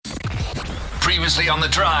Previously on The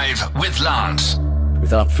Drive with Lance.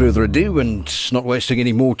 Without further ado, and not wasting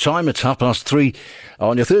any more time, it's 3:30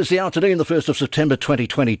 on your Thursday afternoon, the 1st of September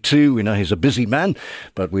 2022. We know he's a busy man,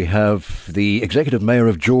 but we have the Executive Mayor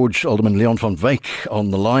of George, Alderman Leon van Wyk,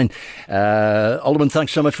 on the line. Alderman,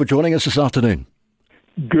 thanks so much for joining us this afternoon.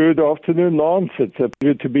 Good afternoon, Lance. It's a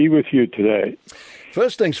pleasure to be with you today.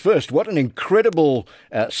 First things first, what an incredible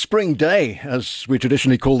spring day, as we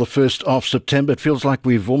traditionally call the 1st of September. It feels like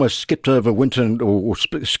we've almost skipped over winter or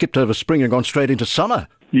skipped over spring and gone straight into summer.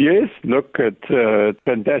 Yes, look, it's a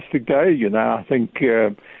fantastic day. You know, I think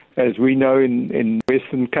as we know in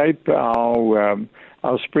Western Cape, our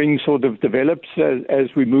spring sort of develops as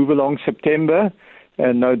we move along September.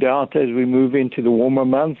 And no doubt as we move into the warmer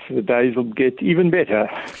months, the days will get even better.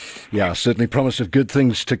 Yeah, certainly promise of good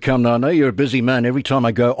things to come. Now, I know you're a busy man. Every time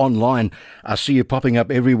I go online, I see you popping up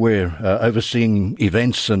everywhere, overseeing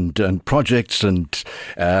events and projects and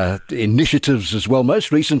initiatives as well.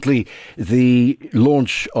 Most recently, the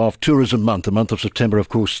launch of Tourism Month, the month of September, of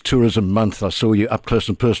course, Tourism Month. I saw you up close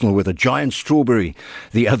and personal with a giant strawberry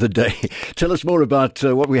the other day. Tell us more about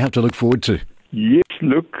what we have to look forward to. Yes,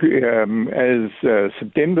 look, as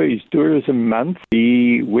September is Tourism Month,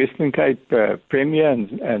 the Western Cape Premier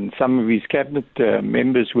and some of his cabinet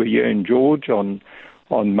members were here in George on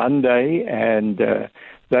Monday, and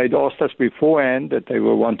they'd asked us beforehand that they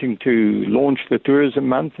were wanting to launch the Tourism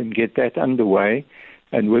Month and get that underway,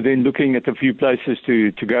 and we're then looking at a few places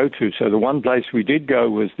to go to. So the one place we did go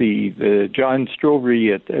was the giant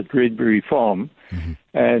strawberry at Redbury Farm. Mm-hmm.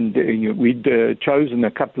 And we'd chosen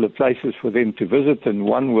a couple of places for them to visit, and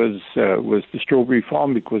one was the Strawberry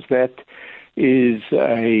Farm, because that is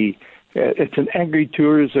it's an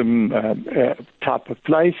agri-tourism type of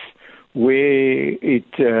place where it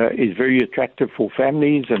is very attractive for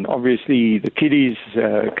families, and obviously the kiddies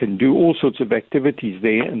can do all sorts of activities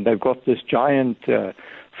there, and they've got this giant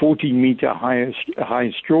 14-meter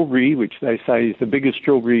high strawberry, which they say is the biggest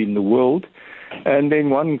strawberry in the world. And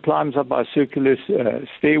then one climbs up a circular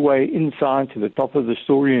stairway inside to the top of the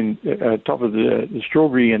story and top of the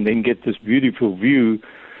strawberry, and then get this beautiful view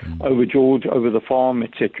over George, over the farm,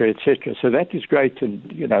 etc., etc. So that is great, and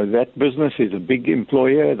you know that business is a big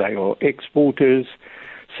employer. They are exporters,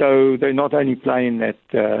 so they not only play in that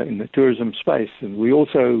in the tourism space. And we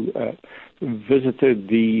also visited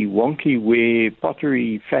the Wonky Ware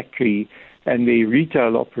Pottery Factory and their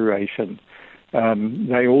retail operation.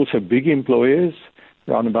 They're also big employers,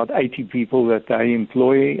 around about 80 people that they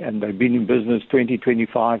employ, and they've been in business 20,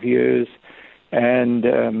 25 years. And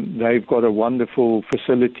they've got a wonderful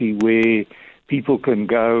facility where people can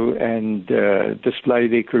go and display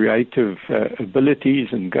their creative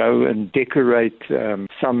abilities and go and decorate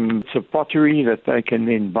some pottery that they can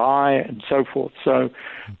then buy and so forth. So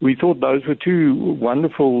we thought those were two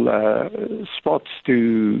wonderful spots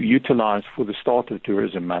to utilize for the start of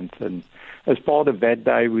Tourism Month. And as part of that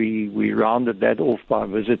day, we rounded that off by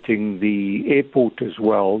visiting the airport as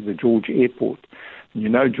well, the George Airport. You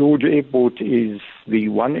know, George Airport is the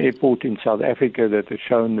one airport in South Africa that has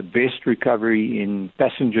shown the best recovery in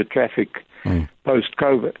passenger traffic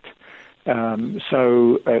post-COVID.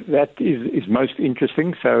 So that is most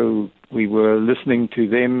interesting. So we were listening to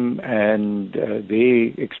them and their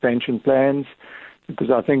expansion plans,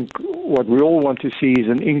 because I think what we all want to see is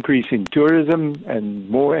an increase in tourism and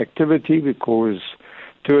more activity, because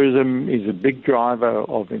tourism is a big driver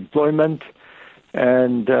of employment.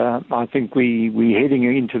 And I think we're heading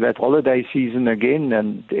into that holiday season again,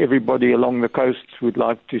 and everybody along the coast would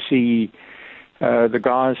like to see the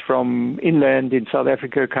guys from inland in South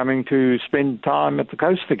Africa coming to spend time at the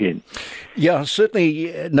coast again. Yeah,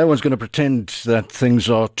 certainly no one's going to pretend that things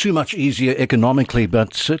are too much easier economically,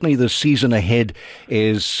 but certainly the season ahead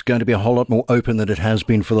is going to be a whole lot more open than it has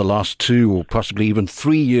been for the last 2 or possibly even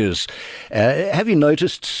 3 years. Have you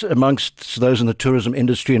noticed amongst those in the tourism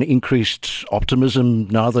industry an increased optimism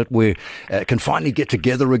now that we can finally get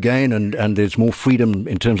together again and there's more freedom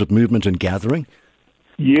in terms of movement and gathering?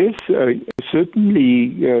 Yes, certainly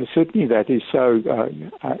that is so.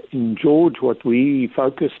 In George, what we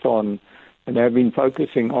focused on and have been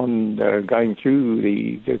focusing on going through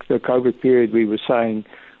the COVID period, we were saying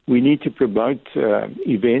we need to promote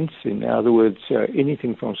events. In other words,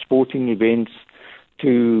 anything from sporting events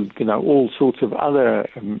to all sorts of other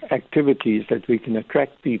activities that we can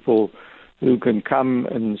attract people who can come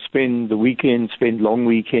and spend the weekend, spend long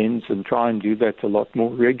weekends, and try and do that a lot more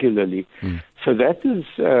regularly. So that is,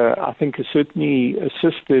 I think, has certainly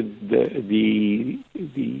assisted the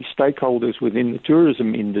stakeholders within the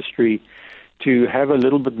tourism industry to have a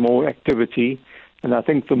little bit more activity. And I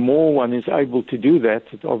think the more one is able to do that,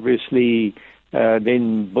 it obviously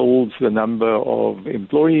then builds the number of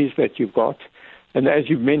employees that you've got. And as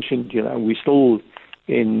you've mentioned, we're still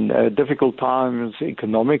in difficult times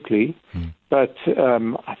economically, but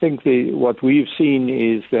I think what we've seen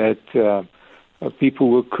is that people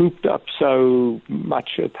were cooped up so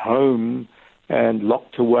much at home and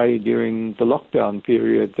locked away during the lockdown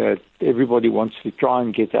period that everybody wants to try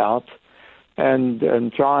and get out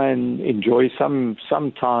and try and enjoy some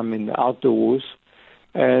time in the outdoors.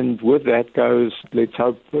 And with that goes, let's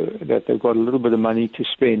hope that they've got a little bit of money to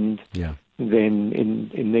spend then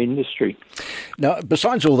in the industry. Now,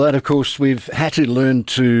 besides all that, of course, we've had to learn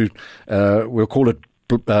to, we'll call it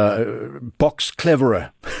box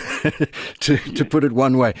cleverer, to put it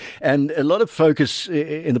one way. And a lot of focus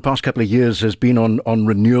in the past couple of years has been on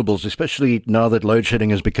renewables, especially now that load shedding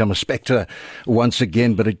has become a spectre once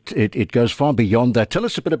again, but it goes far beyond that. Tell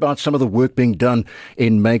us a bit about some of the work being done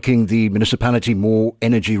in making the municipality more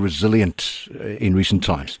energy resilient in recent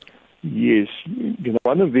times. Yes,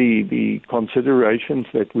 one of the considerations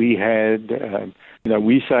that we had,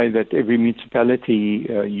 we say that every municipality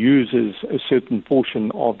uses a certain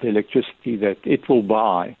portion of the electricity that it will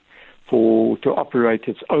buy to operate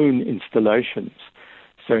its own installations.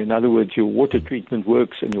 So in other words, your water treatment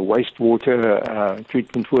works and your wastewater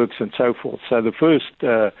treatment works and so forth. So the first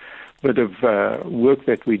bit of work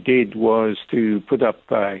that we did was to put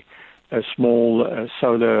up a small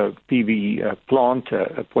solar PV plant,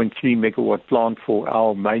 a 0.3 megawatt plant for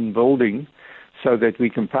our main building, so that we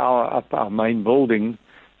can power up our main building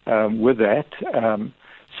with that.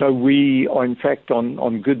 So we are, in fact,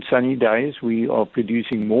 on good sunny days, we are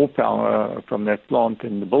producing more power from that plant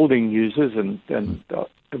than the building uses, and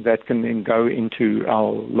that can then go into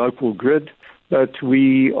our local grid. But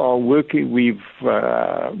we are working, we're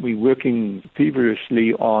working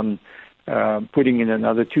feverishly on putting in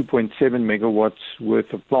another 2.7 megawatts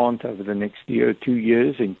worth of plant over the next year, 2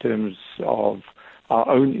 years, in terms of our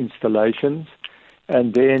own installations.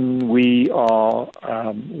 And then we are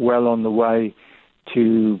well on the way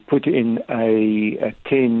to put in a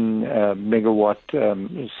 10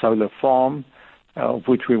 megawatt solar farm, of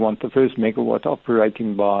which we want the first megawatt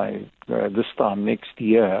operating by this time next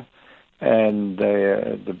year, and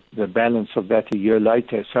the balance of that a year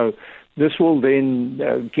later. So this will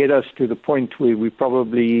then get us to the point where we're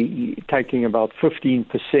probably taking about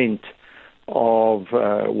 15% of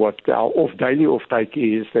what our daily offtake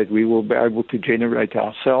is that we will be able to generate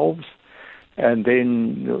ourselves. And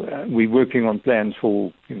then we're working on plans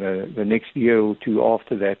for the next year or two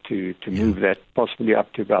after that to move that possibly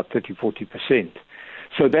up to about 30-40%.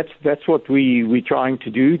 So that's what we're trying to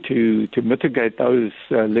do to mitigate those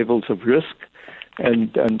levels of risk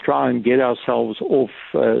and try and get ourselves off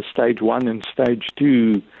stage 1 and stage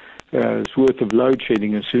 2 worth of load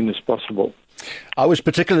shedding as soon as possible. I was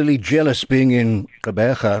particularly jealous being in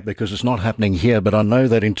Gqeberha because it's not happening here, but I know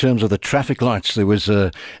that in terms of the traffic lights, there was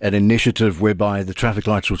an initiative whereby the traffic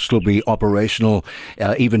lights would still be operational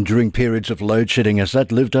even during periods of load shedding. Has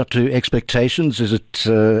that lived up to expectations? Has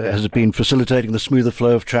it been facilitating the smoother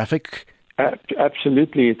flow of traffic?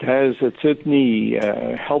 Absolutely, it has. It certainly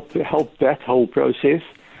helped that whole process.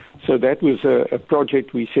 So that was a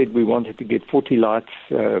project we said we wanted to get 40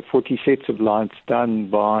 sets of lights done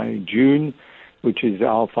by June, which is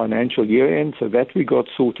our financial year end. So that we got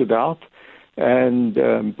sorted out. And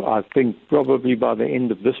I think probably by the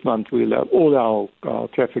end of this month, we'll have all our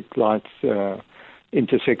traffic lights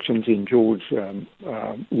intersections in George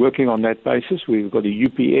working on that basis. We've got a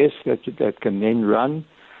UPS that can then run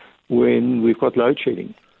when we've got load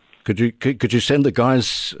shedding. Could you send the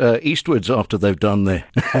guys eastwards after they've done there?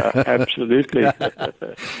 Absolutely.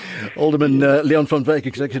 Alderman Leon van Wyk,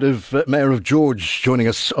 Executive Mayor of George, joining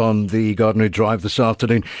us on the Gardner Drive this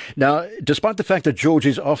afternoon. Now, despite the fact that George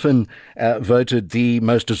is often voted the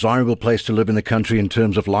most desirable place to live in the country in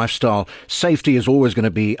terms of lifestyle, safety is always going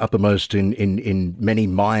to be uppermost in many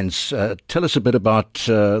minds. Tell us a bit about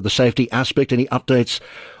the safety aspect, any updates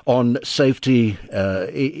on safety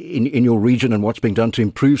in your region and what's being done to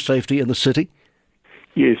improve safety in the city?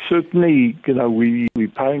 Yes, certainly, we're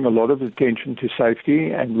paying a lot of attention to safety,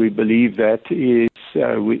 and we believe that is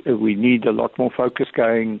we need a lot more focus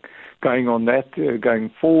going on that going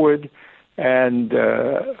forward. And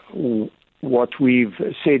what we've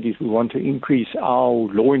said is we want to increase our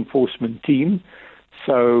law enforcement team,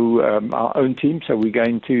 so our own team. So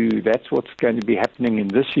that's what's going to be happening in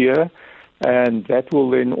this year. And that will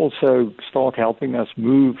then also start helping us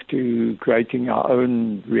move to creating our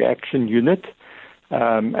own reaction unit.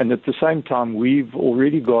 And at the same time, we've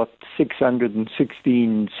already got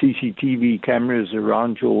 616 CCTV cameras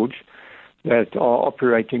around George that are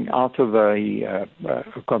operating out of a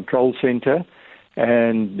control center.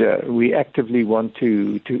 and we actively want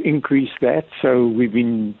to increase that. So we've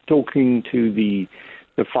been talking to the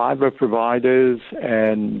fiber providers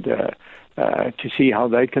and to see how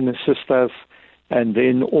they can assist us, and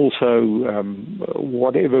then also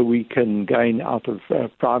whatever we can gain out of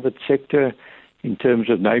private sector in terms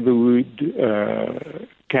of neighborhood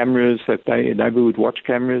neighborhood watch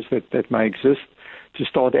cameras that may exist, to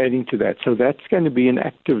start adding to that. So that's going to be an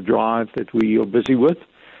active drive that we are busy with,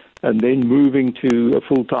 and then moving to a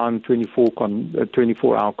full-time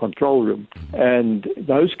 24-hour control room. And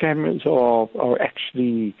those cameras are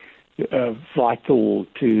actually vital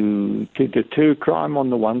to deter crime on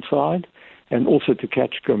the one side, and also to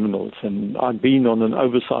catch criminals. And I've been on an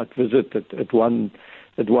oversight visit at one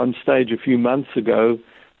stage a few months ago,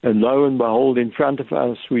 and lo and behold, in front of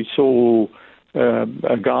us we saw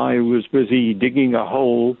a guy who was busy digging a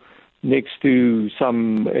hole next to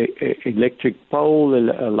some electric pole,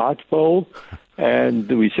 a light pole, and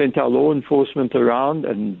we sent our law enforcement around,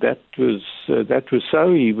 and that was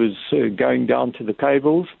so. He was going down to the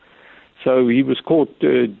cables, so he was caught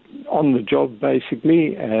on the job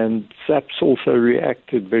basically, and SAPS also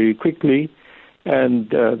reacted very quickly, and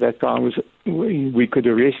that guy we could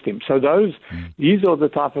arrest him. So these are the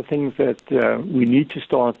type of things that we need to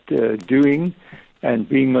start doing, and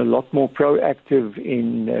being a lot more proactive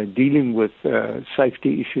in dealing with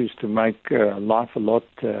safety issues to make life a lot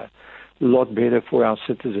better for our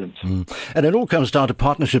citizens. And it all comes down to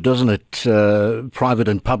partnership, doesn't it? Private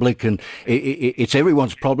and public, and it's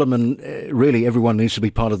everyone's problem, and really everyone needs to be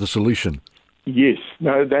part of the solution. Yes,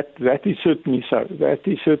 no, that is certainly so. That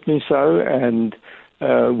is certainly so, and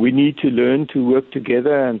we need to learn to work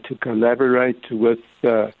together and to collaborate with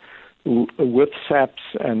SAPS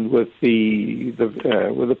and with the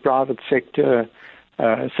private sector,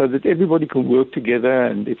 so that everybody can work together.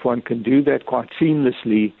 And if one can do that quite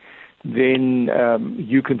seamlessly, then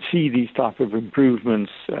you can see these type of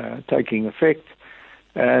improvements taking effect,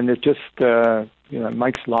 and it just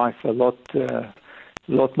makes life a lot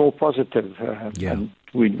more positive. And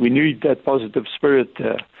we need that positive spirit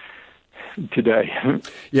today.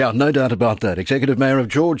 Yeah, no doubt about that. Executive Mayor of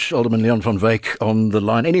George, Alderman Leon van Wyk, on the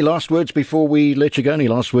line. Any last words before we let you go? Any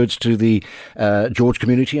last words to the George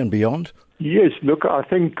community and beyond? Yes, look, I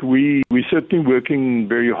think we're certainly working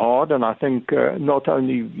very hard, and I think not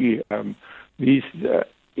only these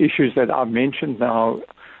issues that I've mentioned now,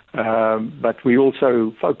 but we're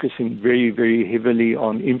also focusing very, very heavily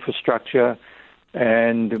on infrastructure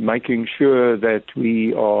and making sure that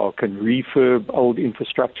we can refurb old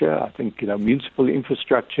infrastructure. I think municipal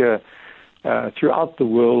infrastructure throughout the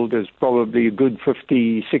world is probably a good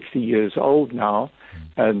 50, 60 years old now.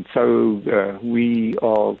 And so we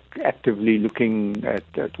are actively looking at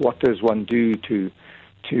what does one do to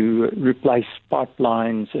replace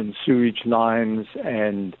pipelines and sewage lines,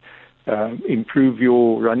 and improve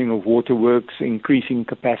your running of waterworks, increasing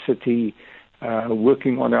capacity,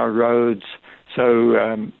 working on our roads.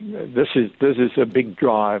 So this is a big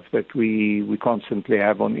drive that we constantly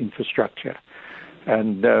have on infrastructure,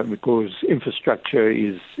 and because infrastructure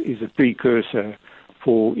is a precursor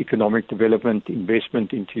for economic development,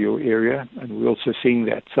 investment into your area, and we're also seeing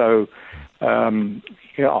that. So,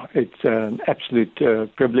 it's an absolute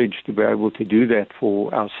privilege to be able to do that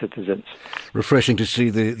for our citizens. Refreshing to see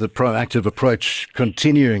the proactive approach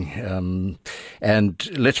continuing. And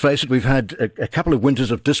let's face it, we've had a couple of winters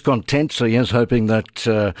of discontent, so here's hoping that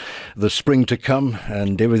the spring to come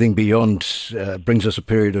and everything beyond brings us a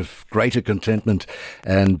period of greater contentment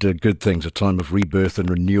and good things, a time of rebirth and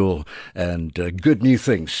renewal and good new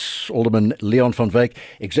things. Alderman Leon van Wyk,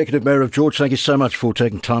 Executive Mayor of George, thank you so much for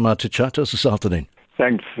taking time out to chat to us this afternoon.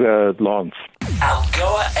 Thanks, Lance.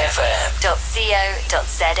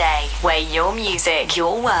 AlgoaFM.co.za, where your music,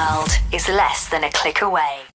 your world is less than a click away.